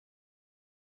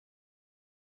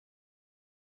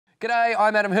G'day,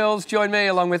 I'm Adam Hills. Join me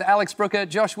along with Alex Brooker,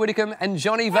 Josh Widdicombe and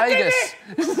Johnny Vegas.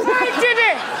 I did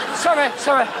it!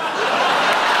 Sorry.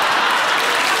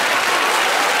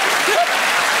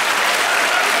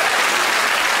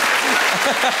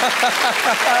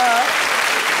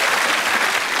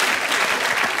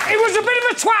 He was a bit of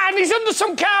a twat and he's under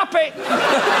some carpet.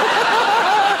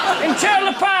 In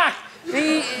Taylor Park.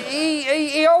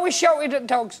 He always shouted at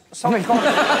dogs. Sorry, go on.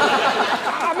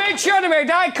 I made sure he made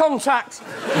eye contact.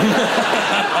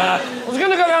 I was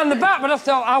going to go down the back, but I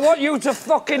thought, I want you to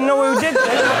fucking know who did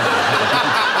this.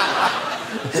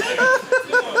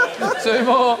 2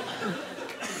 more.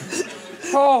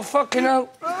 Oh, fucking hell.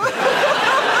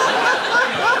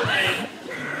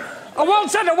 I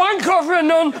once had a wank over a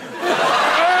nun.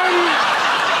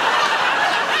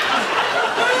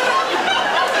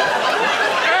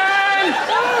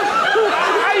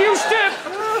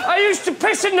 I used to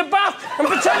piss in the bath and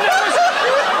pretend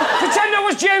I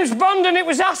was James Bond and it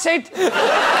was acid. And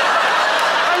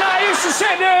I used to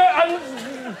sit there and,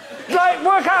 like,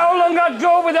 work out how long I'd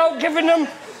go without telling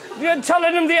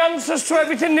them the answers to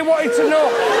everything they wanted to know.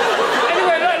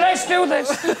 Anyway, let's do this.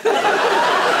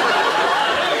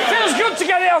 Feels good to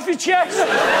get it off your chest.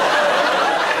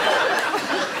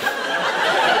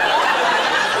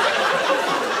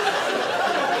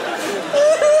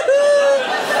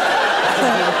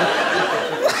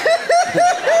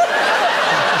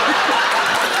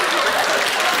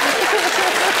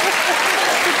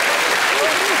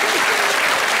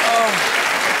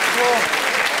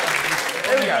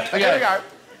 Here we go.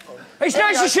 It's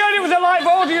nice to share it with a live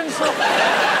audience.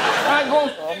 Right, go on.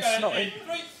 I'm snotty.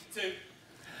 3, 2.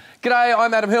 G'day,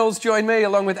 I'm Adam Hills. Join me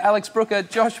along with Alex Brooker,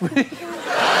 Josh Widdicombe.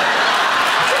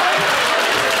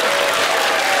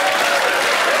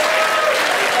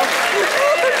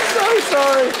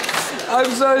 I'm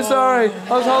so sorry. I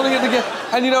was holding it together.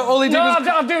 And you know, all he did was...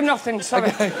 No, I'll do nothing, sorry.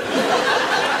 Okay.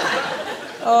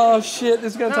 Oh, shit,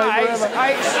 this is going to take forever.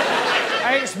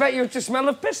 I expect you to smell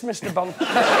of piss, Mr. Bond.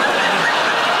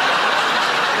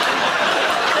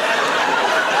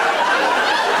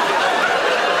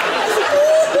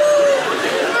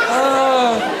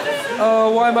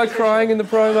 Oh, why am I crying in the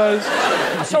promos?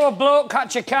 I saw a bloke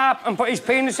catch a carp and put his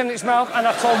penis in its mouth and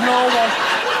I told no one.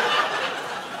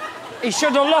 He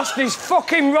should have lost his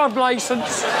fucking rod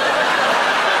licence.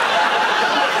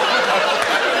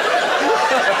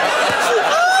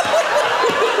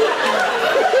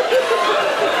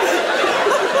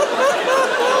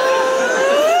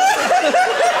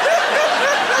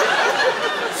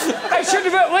 I should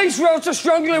have at least wrote a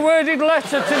strongly worded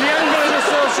letter to the Angling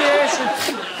Association.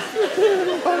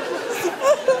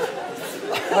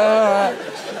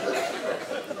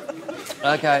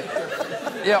 OK.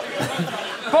 Yep.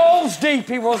 Balls deep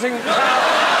he was in... And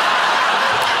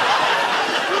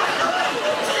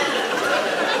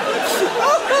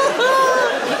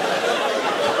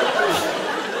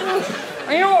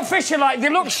you know what fish are like? They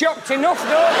look shocked enough,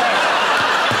 don't they?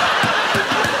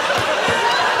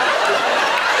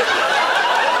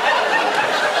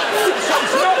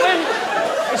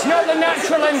 It's not the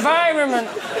natural environment.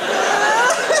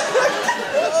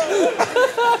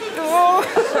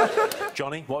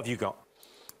 Johnny, what have you got?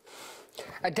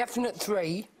 A definite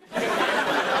 3.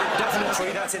 Definite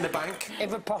 3, that's in the bank.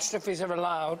 If apostrophes are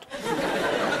allowed.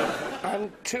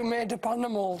 And 2 made-up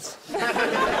animals. So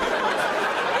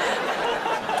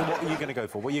what are you going to go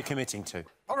for? What are you committing to?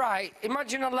 All right,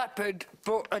 imagine a leopard,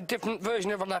 but a different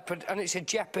version of a leopard, and it's a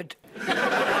jeopard.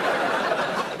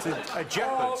 A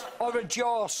jeopard? Or a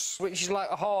jorse, which is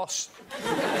like a horse.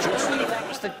 That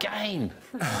was the game.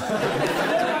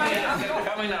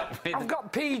 Coming up with... I've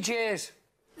got PJs.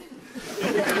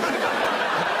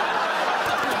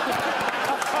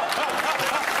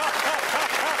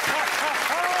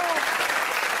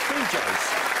 PJs?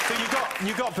 So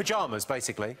you got pyjamas,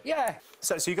 basically? Yeah.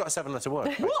 So you got a 7-letter word.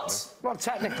 Basically. What? Well,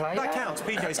 technically, That counts.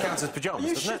 PJs counts as pyjamas, Are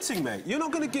you doesn't it? shitting me? You're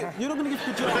not going to give pyjamas.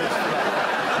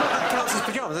 That counts as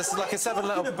pyjamas. This is like a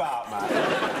 7-letter... About,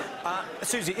 man.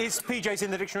 Susie, is PJs in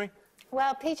the dictionary?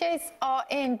 Well, PJs are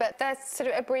in, but there's sort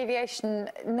of abbreviation.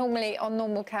 Normally, on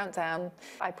normal countdown,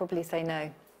 I probably say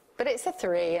no. But it's a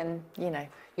 3, and, you know.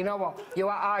 You know what? You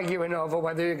are arguing over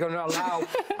whether you're going to allow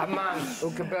a man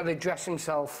who can barely dress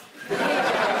himself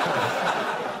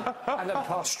an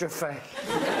apostrophe.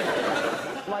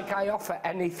 Like I offer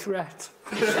any threat.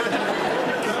 Can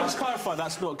I just clarify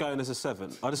that's not going as a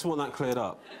 7? I just want that cleared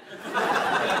up.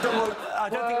 I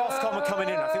don't think Ofcom are coming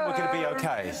in. I think we're going to be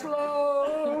OK.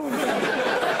 Slow.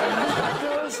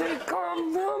 Does it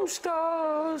come from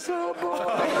stars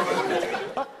above?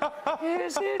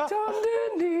 Is it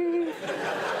underneath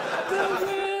the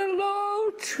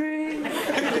willow tree?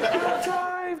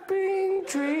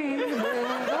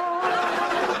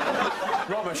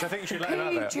 Ramesh, I think you should let him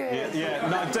have it. Yeah,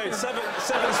 no, dude,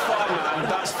 seven's fine, man.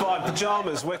 That's fine.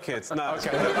 Pyjamas, wicked. No, OK,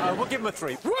 we'll give him a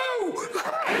 3. Woo! I'm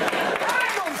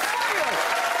on fire!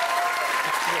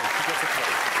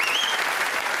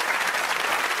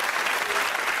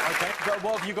 OK,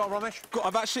 what have you got, Ramesh?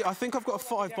 I think I've got a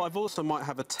 5, but I've also might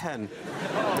have a 10.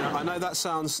 I know that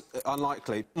sounds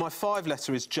unlikely. My 5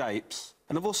 letter is Japes,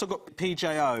 and I've also got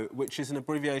PJO, which is an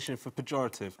abbreviation for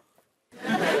pejorative.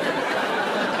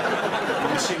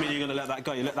 I'm assuming you're going to let that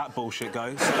go. You let that bullshit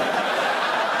go. So...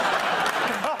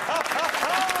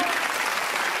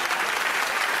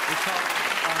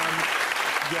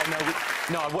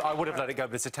 I would have let it go,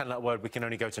 but it's a 10-letter word. We can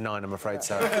only go to 9, I'm afraid,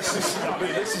 so...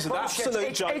 this is an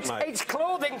absolute joke, mate. It's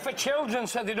clothing for children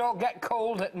so they don't get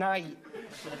cold at night.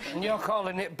 And you're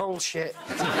calling it bullshit.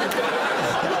 You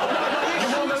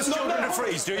want those children to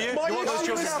freeze, do you? My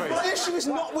issue is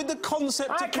not with the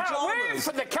concept of pyjamas. I can't wait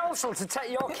for the council to take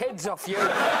your kids off you.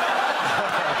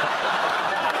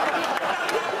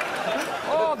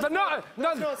 Oh, they're not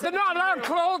allowed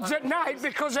clothes at night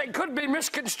because it could be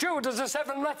misconstrued as a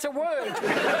 7-letter word.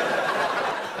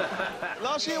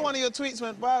 Last year, one of your tweets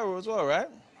went viral as well, right?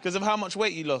 Because of how much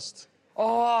weight you lost.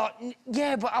 Oh,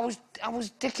 yeah, but I was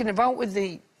dicking about with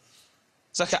the...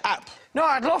 It's like an app. No,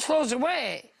 I'd lost loads of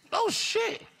weight. Oh,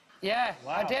 shit. Yeah,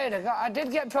 wow. I did. I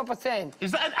did get proper thin.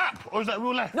 Is that an app, or is that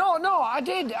real life? No, I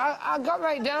did. I got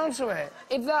right down to it.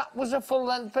 If that was a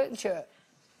full-length picture,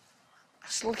 I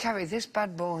still carry this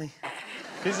bad boy.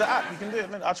 There's an app, you can do it,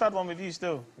 man. I tried one with you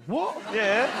still. What?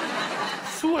 Yeah.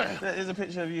 Swear. There's a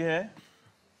picture of you here.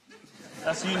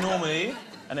 That's you normally,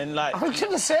 and then, like... I was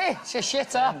gonna say, it's a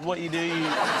shit app. What you do, you...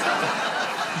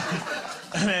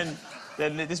 and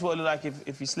then this is what it looked like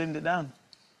if you slimmed it down.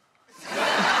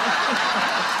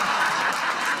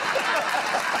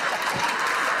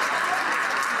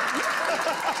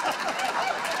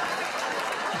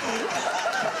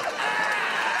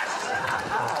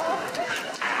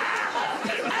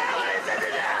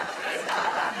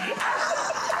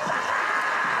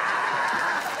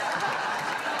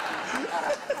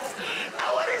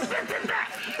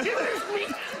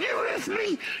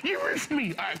 You risked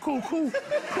me. All right, cool.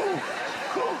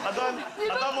 I done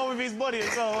one with his body.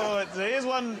 So here's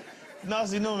one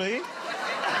Narstie normally.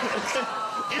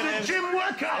 In a gym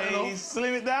workout, and he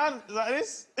slim it down like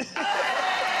this.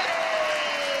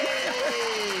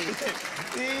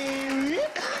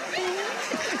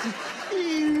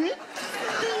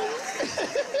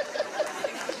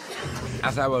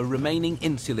 As our remaining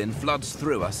insulin floods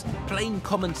through us, plain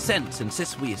common sense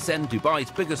insists we ascend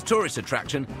Dubai's biggest tourist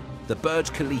attraction, the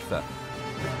Burj Khalifa.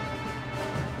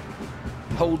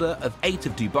 Holder of 8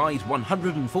 of Dubai's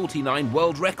 149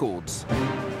 world records.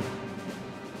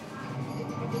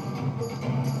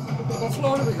 What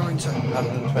floor are we going to?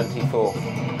 124.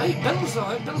 Hey, Bill's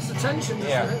though. Bill's attention,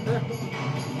 isn't it?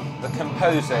 The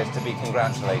composer is to be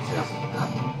congratulated.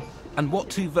 And what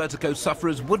 2 vertigo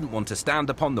sufferers wouldn't want to stand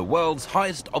upon the world's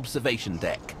highest observation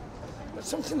deck? But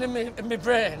something in my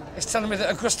brain is telling me that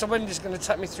a gust of wind is going to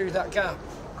take me through that gap.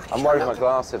 I'm worried my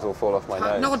glasses will fall off my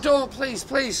nose. No, don't, please.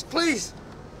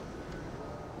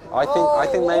 I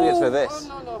think maybe it's for this,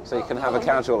 so you can have a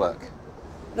casual look.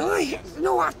 I'm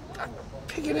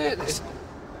picking at this.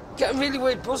 Getting really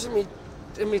weird buzz in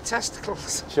me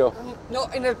testicles. Sure.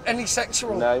 Not in any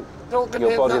sexual. No,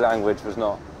 your body language was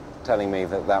not telling me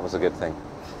that was a good thing.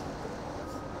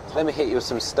 Let me hit you with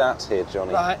some stats here,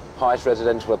 Johnny. Right. Highest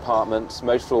residential apartments,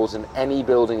 most floors in any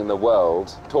building in the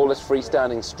world, tallest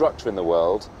freestanding structure in the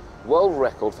world, world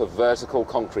record for vertical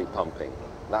concrete pumping.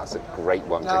 That's a great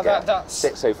one to get. That's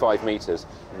 605 metres.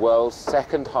 World's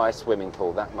 2nd highest swimming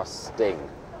pool. That must sting.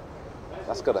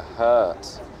 That's got to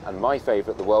hurt. And my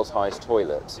favourite, the world's highest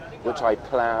toilet, which I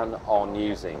plan on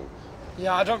using.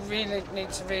 Yeah, I don't really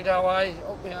need to read how high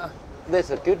up here.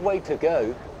 There's a good way to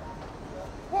go.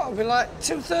 What, it'll be like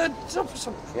 2/3 up or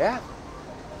something? Yeah.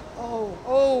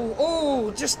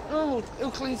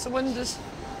 Who cleans the windows?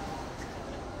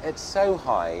 It's so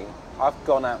high, I've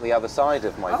gone out the other side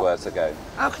of my vertigo.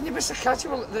 How can you be so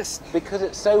casual at this? Because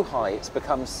it's so high, it's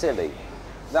become silly.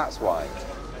 That's why.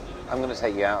 I'm going to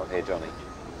take you out of here, Johnny.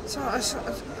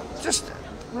 Just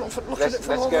look at it from Let's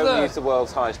over go there. and use the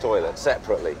world's highest toilet,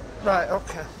 separately. Right,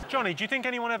 OK. Johnny, do you think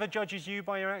anyone ever judges you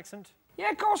by your accent?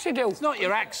 Yeah, of course you do. It's not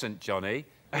your accent, Johnny.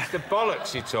 It's the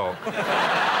bollocks you talk.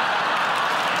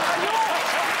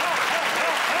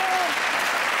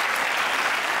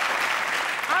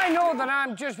 I know that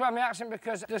I'm judged by my accent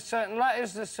because there's certain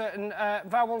letters, there's certain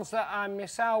vowels that I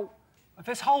miss out.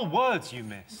 There's whole words you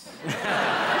miss.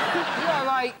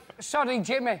 Like, sorry,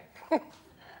 Jimmy,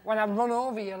 when I run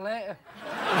over you later.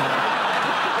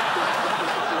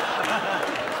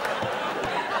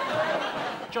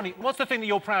 Johnny, what's the thing that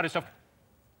you're proudest of?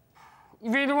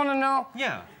 You really want to know?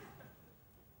 Yeah.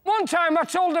 One time I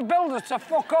told a builder to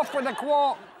fuck off with a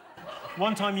quote.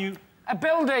 One time you... A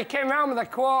builder came round with a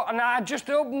quote and I had just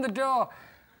opened the door.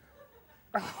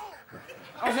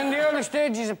 I was in the early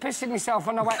stages of pissing myself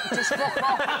and I went, just fuck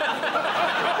off.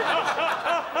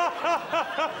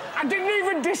 I didn't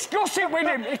even discuss it with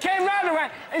him. He came round and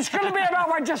went, it's going to be about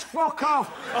when just fuck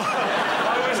off.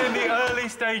 I was in the early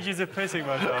stages of pissing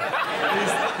myself.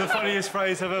 It's the funniest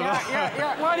phrase I've ever heard.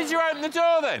 Yeah. Why did you open the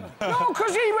door then? No,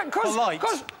 because he went... Because,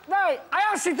 right, I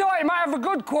actually thought he might have a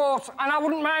good quote and I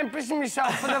wouldn't mind pissing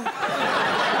myself for the...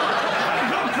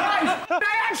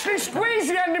 I actually squeezed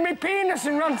the end of my penis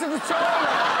and ran to the toilet.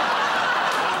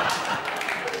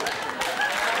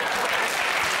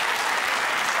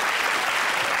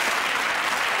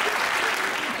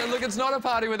 Look, it's not a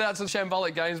party without some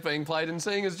shambolic games being played, and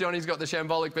seeing as Johnny's got the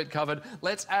shambolic bit covered,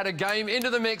 let's add a game into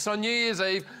the mix on New Year's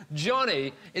Eve.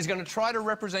 Johnny is going to try to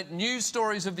represent news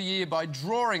stories of the year by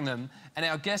drawing them, and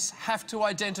our guests have to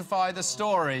identify the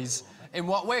stories in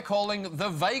what we're calling the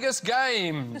Vegas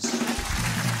Games.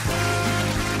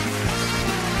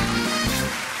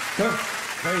 The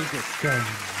Vegas Games.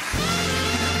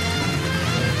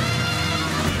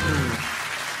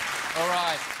 All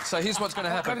right, so here's what's going to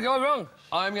happen. What could go wrong?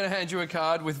 I'm going to hand you a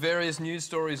card with various news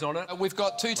stories on it. We've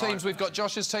got two teams. We've got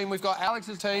Josh's team, we've got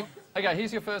Alex's team. OK,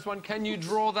 here's your first one. Can you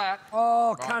draw that?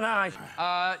 Oh, can I?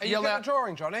 Are you good at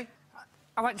drawing, Johnny?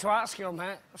 I went to art school,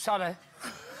 mate. Sorry.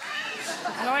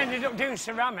 And I ended up doing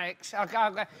ceramics. I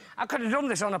could have done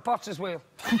this on a potter's wheel.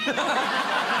 You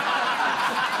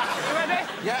ready?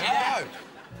 Yeah.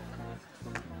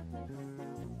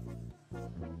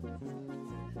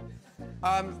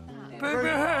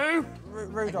 Boo-boo-hoo.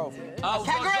 Rudolph. Oh,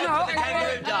 Roger the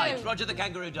kangaroo died. Roger the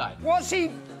kangaroo died. What's he...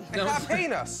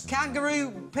 Penis.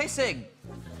 Kangaroo pissing.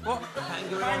 What?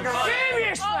 Kangaroo.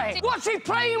 Seriously? What's he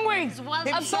playing with?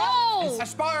 A ball. A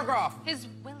spirograph. His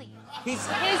willy. His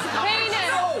penis.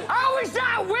 How is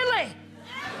that Willy?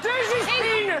 There's his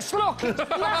penis, look. It's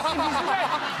massive, he's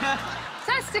red.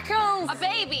 Testicles. A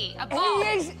baby. A ball. He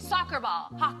is... Soccer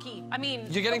ball. Hockey. I mean...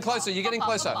 You're getting closer, you're getting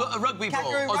closer. A rugby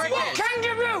ball. What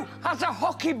kangaroo has a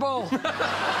hockey ball?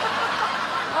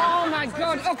 Oh, my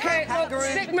God. OK, look,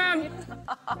 stick man.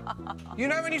 You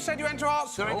know when you said you went to art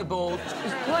school? Throwing the ball.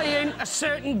 He's playing a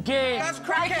certain game. That's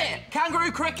cricket.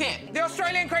 Kangaroo cricket. The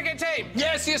Australian cricket team.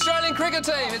 Yes, the Australian cricket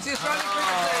team. It's the Australian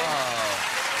cricket team.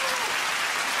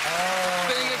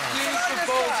 Being accused of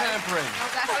ball tampering.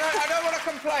 I don't want to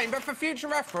complain, but for future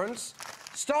reference,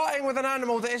 starting with an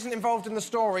animal that isn't involved in the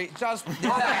story does... All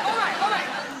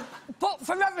right. But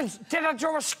for reference, did I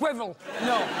draw a squirrel?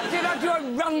 No. Did I draw a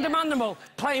random animal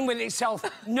playing with itself?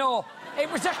 No. It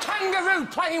was a kangaroo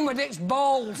playing with its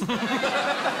balls. OK,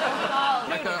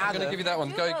 I'm going to give you that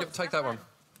one. Take that one.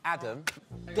 Adam,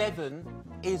 Devon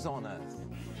is on Earth.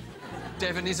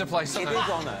 Devon is a place on It Earth. is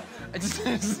on Earth.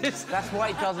 That's why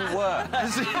it doesn't work.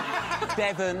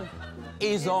 Devon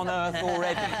is on Earth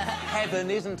already.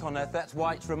 Heaven isn't on Earth. That's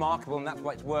why it's remarkable and that's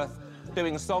why it's worth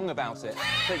doing a song about it.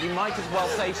 But you might as well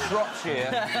say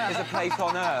Shropshire is a place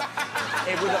on Earth.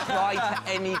 It would apply to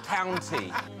any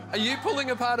county. Are you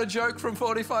pulling apart a joke from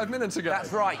 45 minutes ago?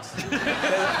 That's right.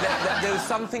 There was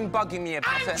something bugging me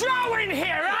about it. I'm drawing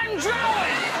here! I'm drawing!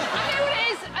 I know what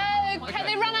it is.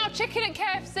 They ran out of chicken at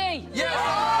KFC. Yes!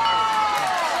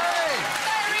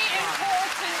 Very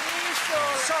important news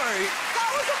story. Sorry. That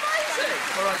was amazing.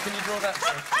 All right, can you draw that,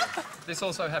 sir? This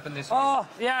also happened this week. Oh,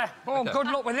 yeah. Oh, good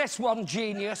luck with this one,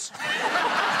 genius.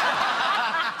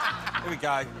 Here we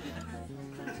go.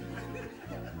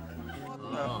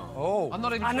 Oh. I'm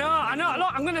not even... I know.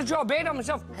 Look, I'm going to draw a beard on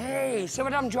myself. Hey, see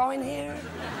what I'm drawing here?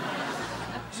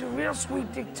 It's a real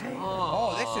sweet dictator.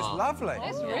 Oh, this is lovely.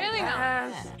 It's really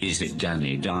nice. Is it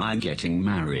Danny Dye getting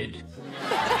married?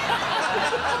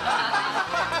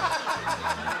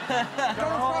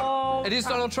 It is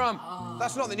Donald Trump.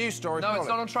 That's not the news story. No, it's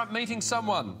Donald Trump meeting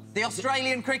someone. The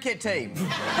Australian cricket team.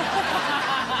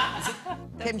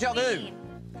 Kim Jong-un.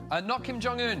 Not Kim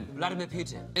Jong-un. Vladimir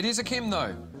Putin. It is a Kim,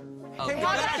 though. Kim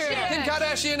Kardashian. Kim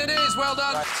Kardashian it is. Well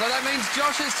done. Right. So that means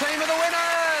Josh's team are the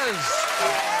winners.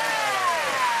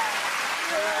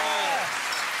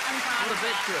 What a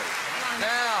victory.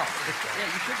 Now,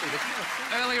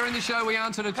 earlier in the show we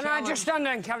answered a challenge. Can I just stand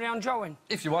there and carry on drawing?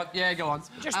 If you want, yeah, go on.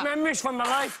 Just memories from my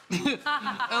life.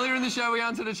 Earlier in the show we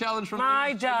answered a challenge from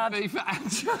my dad.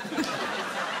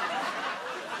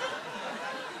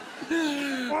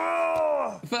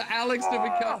 For Alex to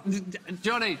become...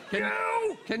 Johnny,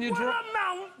 can you draw...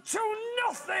 amount to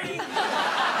nothing!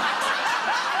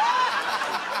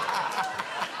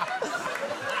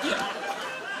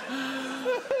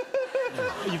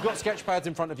 you've got sketch pads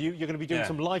in front of you. You're going to be doing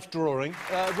some life drawing.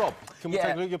 Rob, can we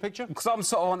take a look at your picture? Because I'm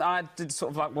sort of on... I did sort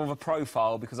of like more of a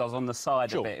profile because I was on the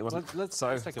side a bit. It wasn't... Let's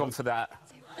so take a gone look. for that.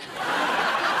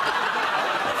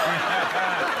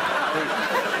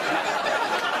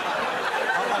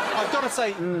 I've got to say,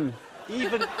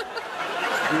 even...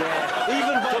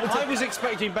 Even I was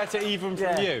expecting better even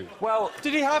from you. Well...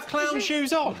 Did he have clown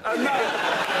shoes on? No, he didn't.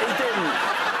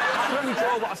 I can only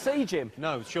draw what I see, Jim.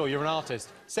 No, sure, you're an artist.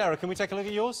 Sarah, can we take a look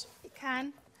at yours? You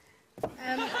can. So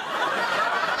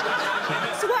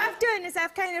what I've done is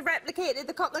I've kind of replicated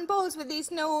the cock and balls with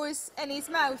his nose and his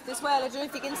mouth as well. I don't know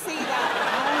if you can see that.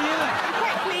 Oh, yeah. I'm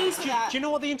quite pleased with that. Do you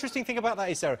know what the interesting thing about that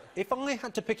is, Sarah? If I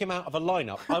had to pick him out of a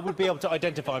lineup, I would be able to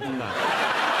identify him from that.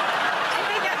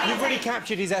 You've really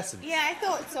captured his essence. Yeah, I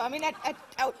thought so. I mean, I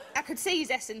could see his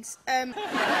essence.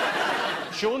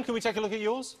 Sean, can we take a look at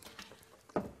yours?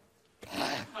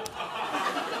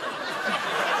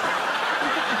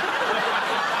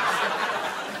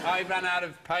 I ran out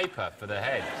of paper for the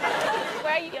head.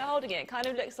 Where you're holding it kind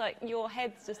of looks like your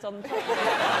head's just on top of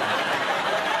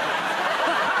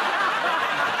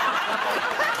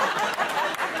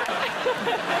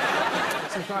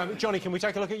it. Johnny, can we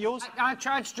take a look at yours? I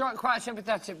tried to draw it quite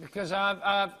sympathetic because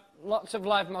I've lots of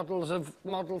live models have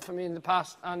modelled for me in the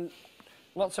past and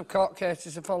lots of court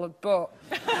cases have followed, but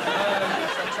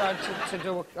I tried to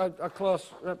do a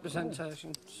close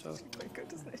representation. So.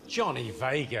 Good, isn't it? Johnny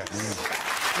Vegas.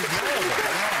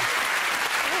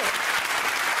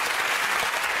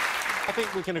 I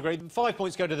think we can agree. 5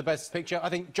 points go to the best picture. I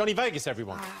think Johnny Vegas,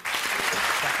 everyone.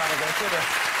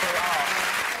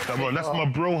 Come on, that's my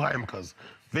broheim, cuz.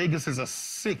 Vegas is a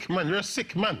sick man. You're a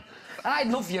sick man. I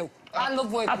love you. I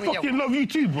love working with you. I fucking love you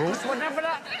too, bro.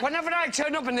 Whenever I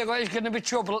turn up and they go, "It's going to be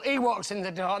trouble," he walks in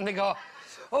the door and they go,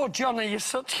 "Oh, Johnny, you're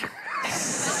such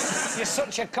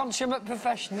a consummate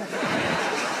professional."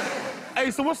 Hey,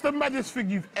 so what's the maddest thing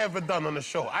you've ever done on a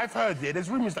show? I've heard there's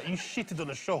rumours that you shitted on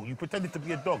a show. You pretended to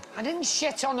be a dog. I didn't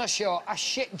shit on a show. I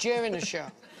shit during a show.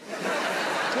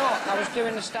 No, I was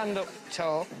doing a stand-up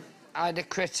tour. I had a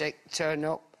critic turn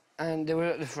up and they were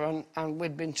at the front and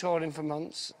we'd been touring for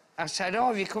months. I said, "Oh,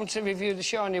 have you come to review the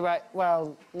show?" And he went,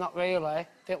 "Well, not really.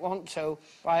 Didn't want to,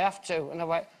 but I have to." And I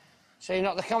went, "So you're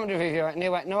not the comedy reviewer?" And he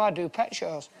went, "No, I do pet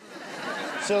shows."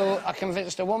 So I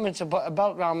convinced a woman to put a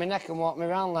belt round my neck and walk me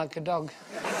around like a dog.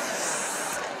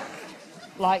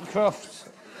 Like Crufts.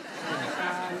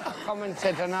 And I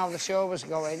commented on how the show was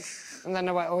going. And then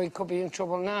I went, "Oh, he could be in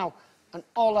trouble now." And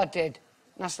all I did,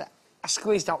 and I said, I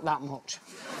squeezed out that much.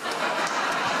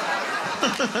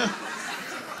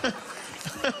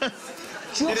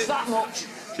 Just that much.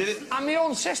 Did it? And my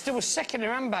own sister was sick in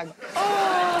her handbag.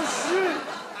 Oh, shit!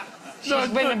 She's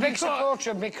been a big supporter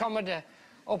of my comedy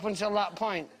up until that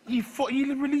point. You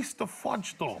released the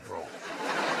fudge door, bro.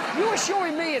 You were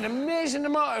showing me an amazing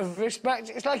amount of respect.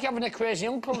 It's like having a crazy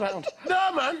uncle round.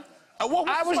 No, man. I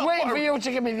was waiting for you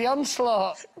to give me the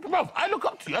onslaught. Bro, I look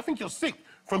up to you. I think you're sick.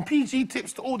 From PG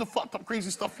tips to all the fucked up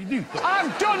crazy stuff you do.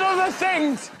 I've done other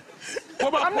things.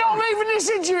 I'm not leaving this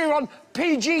interview on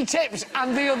PG tips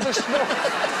and the other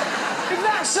stuff. If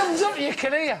that sums up your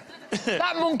career,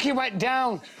 that monkey went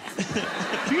down.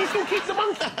 Do you still keep the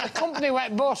monkey? The company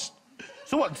went bust.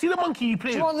 So what? See the monkey you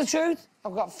played? Do you want the truth?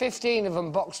 I've got 15 of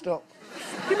them boxed up.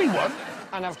 Give me one.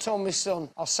 And I've told my son,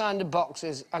 I'll sign the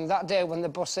boxes, and that day when the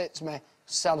bus hits me,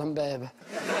 sell them, baby.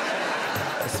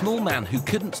 A small man who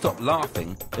couldn't stop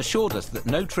laughing assured us that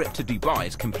no trip to Dubai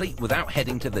is complete without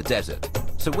heading to the desert.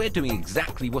 So we're doing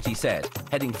exactly what he said,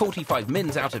 heading 45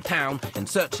 mins out of town in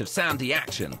search of sandy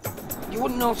action. You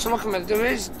wouldn't know to look at me. There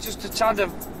is just a tad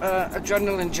of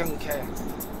adrenaline junk here.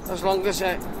 As long as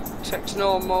it takes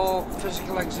no more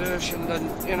physical exertion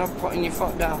than, you know, putting your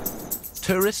foot down.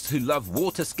 Tourists who love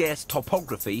water-scarce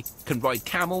topography can ride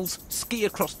camels, ski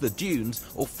across the dunes,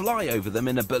 or fly over them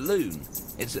in a balloon.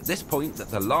 It's at this point that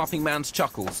the laughing man's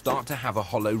chuckles start to have a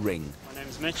hollow ring. My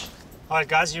name's Mitch. All right,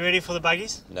 guys, you ready for the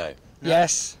buggies? No.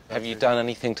 Yes. Have you done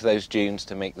anything to those dunes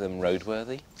to make them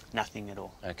roadworthy? Nothing at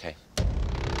all. OK.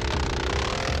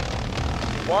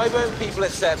 Why won't people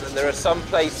accept that there are some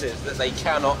places that they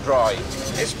cannot drive?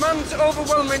 It's man's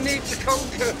overwhelming need to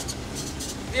conquer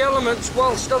the elements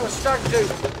whilst on a stag do.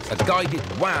 A guided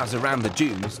wows around the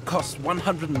dunes costs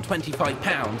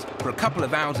 £125 for a couple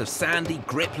of hours of sandy,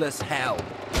 gripless hell.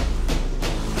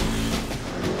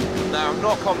 No, I'm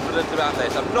not confident about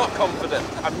this. I'm not confident.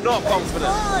 I'm not confident.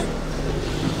 No.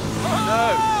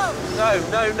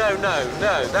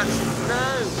 That's...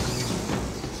 No.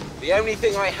 The only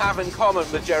thing I have in common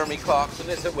with Jeremy Clarkson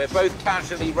is that we're both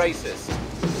casually racist.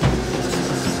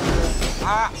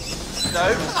 No.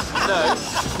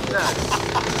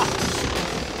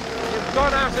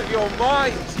 gone out of your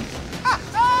mind.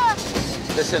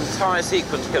 This entire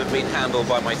sequence could have been handled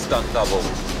by my stunt double.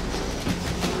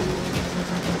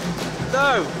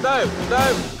 No, no,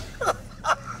 no.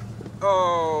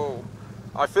 Oh,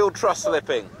 I feel trust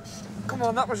slipping. Come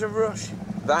on, that was a rush.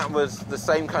 That was the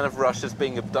same kind of rush as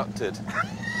being abducted.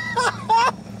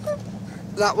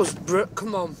 That was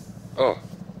come on. Oh,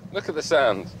 look at the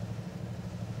sound.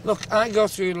 Look, I go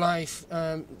through life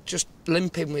just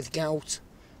limping with gout.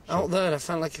 Out there, I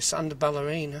felt like a sand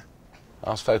ballerina.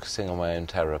 I was focusing on my own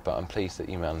terror, but I'm pleased that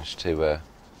you managed to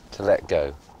let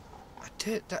go. I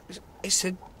did. It's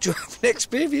a driving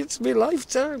experience of my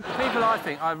lifetime. People I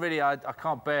think I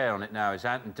can't bear on it now is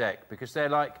Ant and Dec, because they're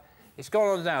like, it's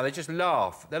gone on now, they just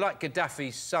laugh. They're like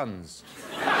Gaddafi's sons.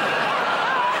 Laugh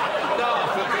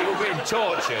at people being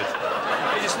tortured.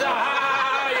 They just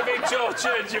laugh, you're being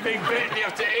tortured, you're being bitten, you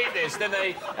have to eat this. Then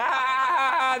they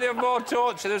have more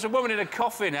torture. There's a woman in a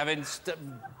coffin having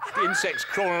insects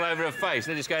crawling all over her face.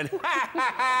 They're just going,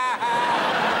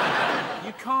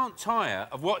 You can't tire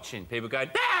of watching people going,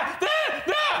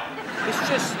 It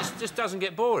just doesn't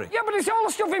get boring. Yeah, but it's all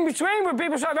the stuff in between where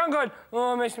people start around going,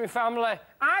 oh, I miss my family.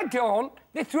 I don't.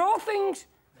 They throw things.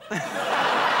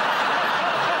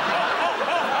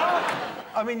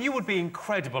 I mean, you would be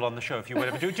incredible on the show if you were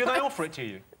ever do. Do they offer it to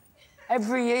you?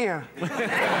 Every year.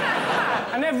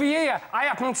 And every year, I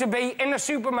happen to be in a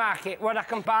supermarket where I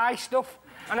can buy stuff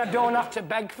and I don't have to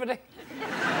beg for it.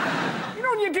 You know,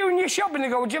 when you're doing your shopping, they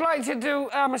go, would you like to do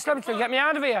a celebrity to get me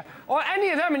out of here? Or any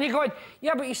of them, and you're going,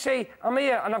 yeah, but you see, I'm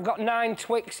here and I've got 9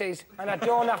 Twixes and I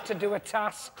don't have to do a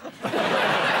task.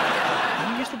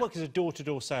 You used to work as a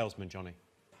door-to-door salesman, Johnny.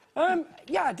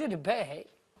 Yeah, I did a bit.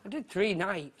 I did 3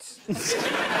 nights.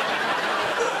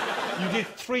 You did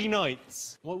 3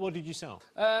 nights? What did you sell?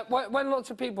 When lots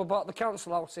of people bought the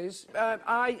council houses,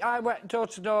 I went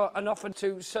door-to-door and offered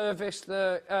to service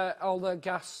all the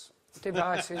gas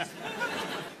devices.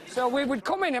 So we would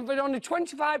come in and for only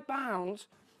 £25,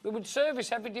 we would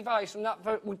service every device and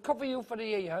that would cover you for the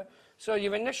year. So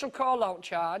your initial call-out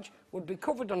charge would be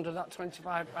covered under that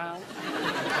 £25.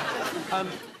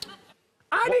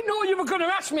 I didn't know you were going to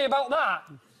ask me about that.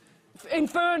 In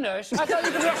fairness, I thought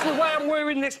you were going to ask me why I'm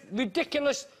wearing this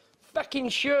ridiculous fucking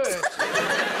shirt.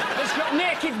 It's got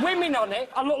naked women on it.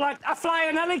 I look like I fly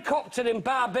an helicopter in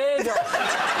Barbados.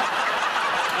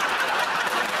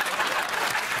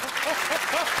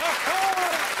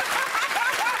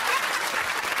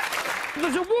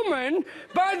 There's a woman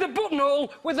by the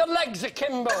buttonhole with her legs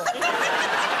akimbo.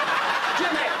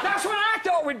 Jimmy, that's what I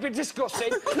thought we'd be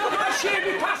discussing. Not my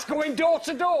shabby past going door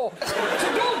to door. So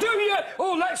don't do your,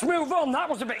 oh, let's move on. That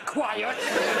was a bit quiet.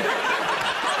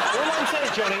 All I'm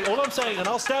saying, Johnny, all I'm saying, and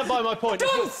I'll stand by my point...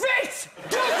 Don't fit!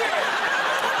 Don't it!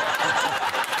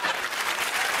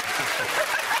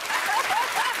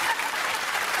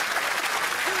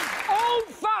 All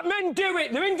fat men do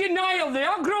it. They're in denial. They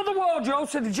outgrow the wardrobe,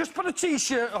 so they just put a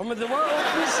T-shirt on with the world.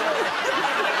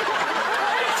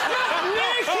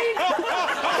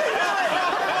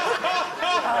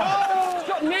 It's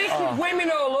got naked women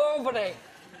all over it.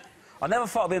 I never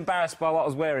thought I'd be embarrassed by what I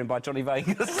was wearing by Johnny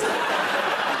Vegas.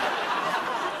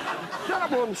 That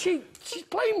one, she's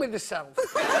playing with herself.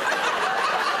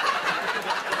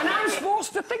 And I'm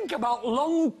supposed to think about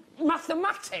long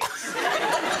mathematics.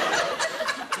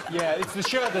 Yeah, it's the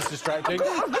shirt that's distracting.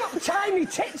 I've got tiny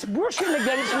tits brushing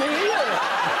against me here.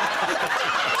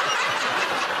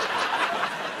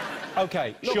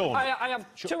 OK, Look, Sean. I have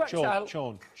 2XL.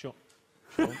 Sean.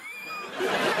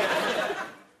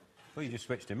 Well, you just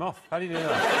switched him off. How did you do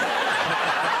that?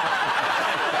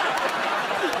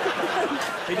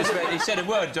 He said a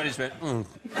word, Johnny just went, I'm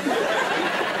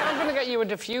going to get you a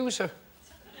diffuser.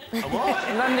 A what?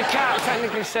 And then the cat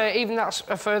technically say, even that's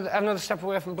another step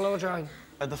away from blow drying.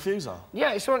 A diffuser?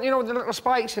 Yeah, it's one, you know, with the little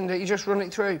spikes in it, you just run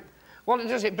it through. What it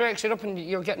does, it breaks it up and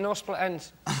you'll get no split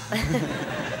ends.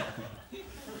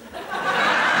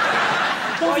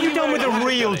 What have you done with the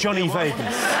real Johnny Vegas?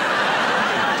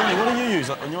 Johnny, what do you use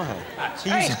on your hair?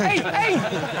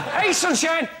 Hey,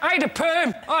 sunshine, I had a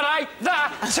perm, all right,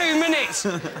 that, 2 minutes.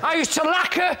 I used to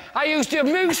lacquer, I used a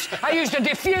mousse, I used a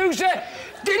diffuser.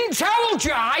 Didn't towel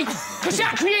dry, because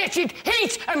that created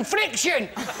heat and friction.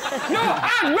 No,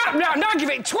 I'm wrapped round, I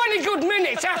give it 20 good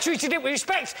minutes. I treated it with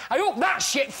respect. I hope that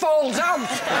shit falls out.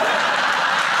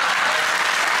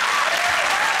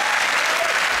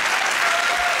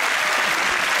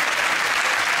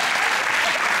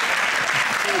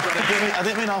 I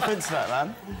didn't mean half into that,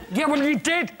 man. Yeah, well, you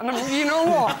did, and you know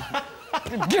what?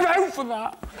 Give out for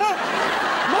that.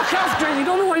 Look after it, you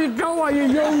don't know where you go while you're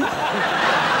young.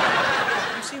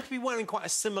 You seem to be wearing quite a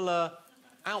similar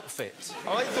outfit?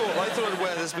 I thought I'd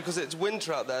wear this because it's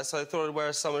winter out there, so I thought I'd wear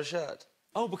a summer shirt.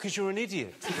 Oh, because you're an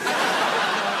idiot.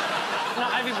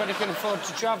 Not everybody can afford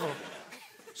to travel.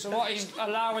 So what he's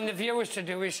allowing the viewers to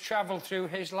do is travel through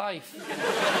his life.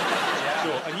 Yeah.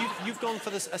 Sure. And you've gone for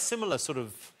a similar sort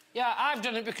of... Yeah, I've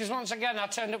done it because, once again, I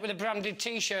turned up with a branded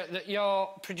T-shirt that your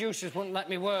producers wouldn't let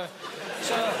me wear.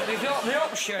 So the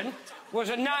option was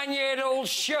a 9-year-old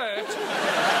shirt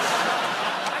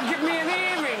and give me an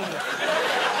earring.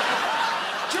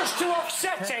 Just to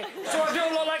offset it, so I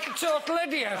don't look like a total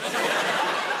idiot.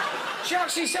 She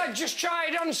actually said, just try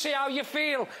it on, see how you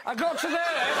feel. I got to there,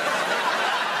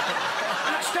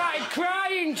 and I started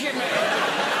crying, Jimmy.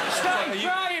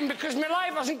 Crying because my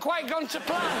life hasn't quite gone to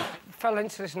plan. Fell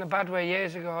into this in a bad way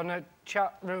years ago in a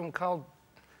chat room called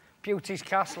Beauty's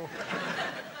Castle.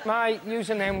 My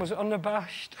username was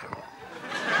Unabashed.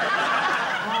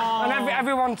 And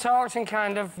everyone talked in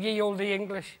kind of ye olde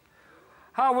English.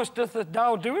 How was doth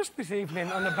thou doest this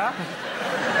evening, Unabashed?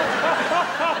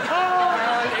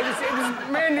 It was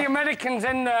mainly Americans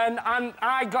in there, and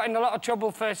I got in a lot of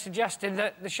trouble for suggesting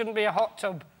that there shouldn't be a hot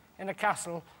tub in a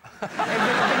castle. It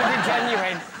wouldn't be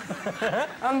genuine.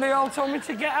 And they all told me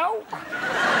to get out.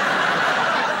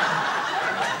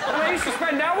 And I used to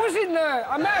spend hours in there.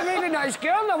 I met a really nice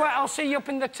girl, and I went, I'll see you up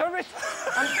in the turret.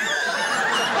 And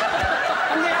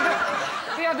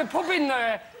they had a pub in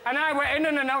there, and I went in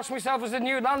and announced myself as the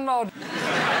new landlord.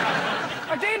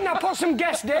 I did, and I put some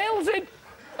guest ales in.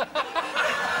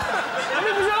 And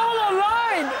it was all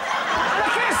online. And I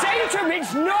kept saying to him,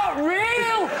 it's not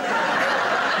real.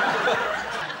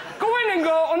 Go in and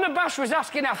go, Unabashed was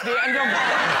asking after it, and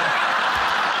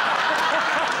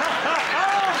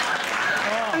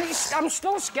I'm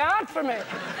still scarred from it.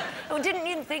 Well, didn't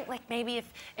you think, like, maybe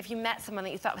if you met someone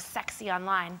that you thought was sexy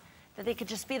online, that they could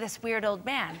just be this weird old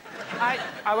man?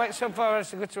 I went so far as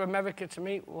to go to America to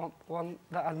meet one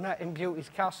that I'd met in Beauty's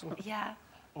Castle. Yeah.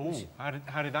 Oh,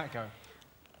 how did that go?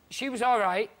 She was all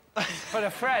right, but a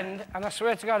friend, and I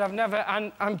swear to God, I've never...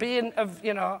 And being of,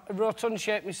 you know, a rotund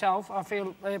shape myself, I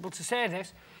feel able to say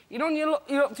this. You know when you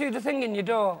look through the thing in your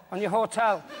door on your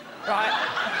hotel, right?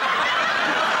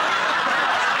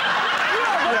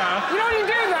 You know when you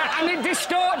do that, and it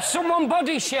distorts someone's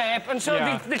body shape, and so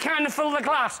they kind of fill the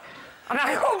glass. And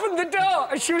I opened the door,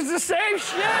 and she was the same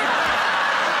shape.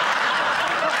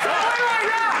 So I went like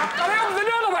that, and I opened the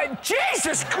door, and I went,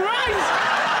 Jesus Christ!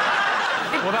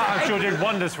 Well, that I'm sure did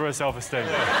wonders for her self-esteem.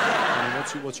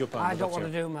 What's your plan? I don't want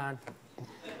to do, man.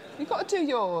 You've got to do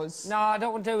yours. No, I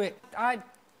don't want to do it. I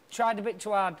tried a bit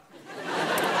too hard.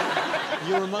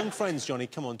 You're among friends, Johnny.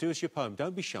 Come on, do us your poem.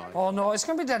 Don't be shy. Oh, no, it's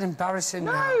going to be dead embarrassing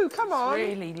now. No, come on. It's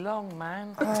really long,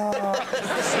 man.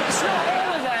 It's not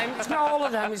all of them. It's not all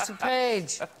of them. It's a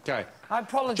page. OK. I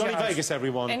apologise. Johnny Vegas,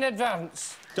 everyone. In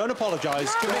advance. Don't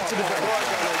apologise. Commit to the vote.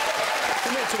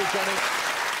 Commit to it, Johnny.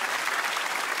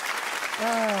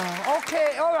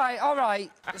 OK, all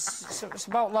right. It's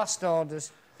about last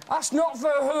orders. Ask not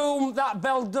for whom that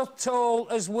bell doth toll,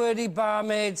 as wordy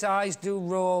barmaid's eyes do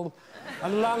roll,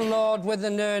 and landlord with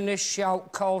an earnest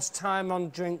shout calls time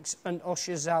on drinks and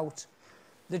ushers out.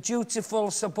 The dutiful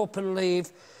sup up and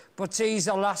leave, but he's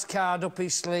a last card up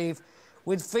his sleeve.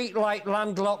 With feet like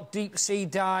landlocked deep-sea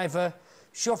diver,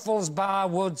 shuffles bar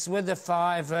woods with a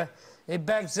fiver. He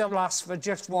begs the lass for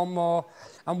just one more,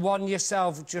 and one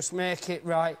yourself, just make it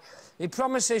right. He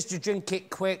promises to drink it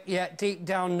quick, yet deep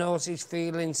down knows he's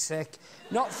feeling sick.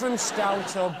 Not from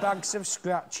stout or bags of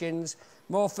scratchings,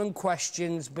 more from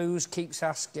questions booze keeps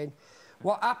asking.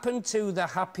 What happened to the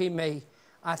happy me?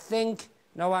 I think,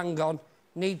 no, hang on,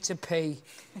 need to pee.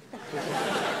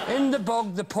 In the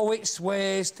bog the poet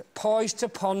sways, poised to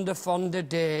ponder fonder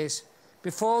days.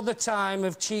 Before the time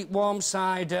of cheap warm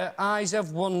cider, eyes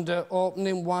of wonder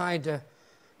opening wider.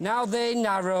 Now they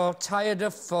narrow, tired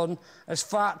of fun, as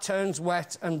fart turns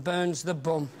wet and burns the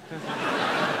bum.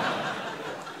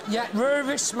 Yet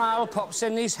Ruri's smile pops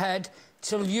in his head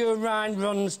till urine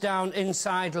runs down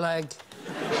inside leg.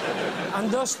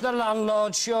 And thus the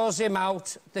landlord shows him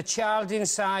out, the child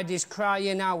inside is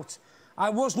crying out. I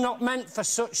was not meant for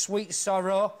such sweet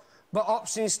sorrow, but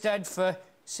opts instead for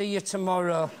see you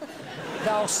tomorrow.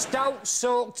 Thou stout,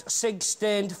 soaked,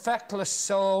 sig-stained, feckless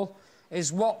soul,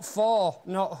 is what for,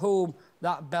 not whom,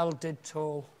 that bell did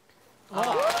toll. Oh. I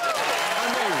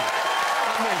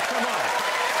mean, come on.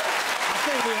 I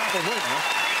think we have a winner.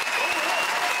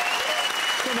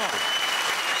 Come on.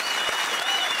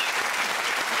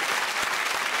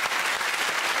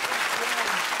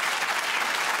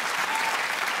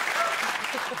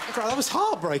 God, that was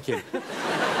heartbreaking.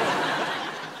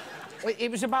 It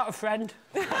was about a friend.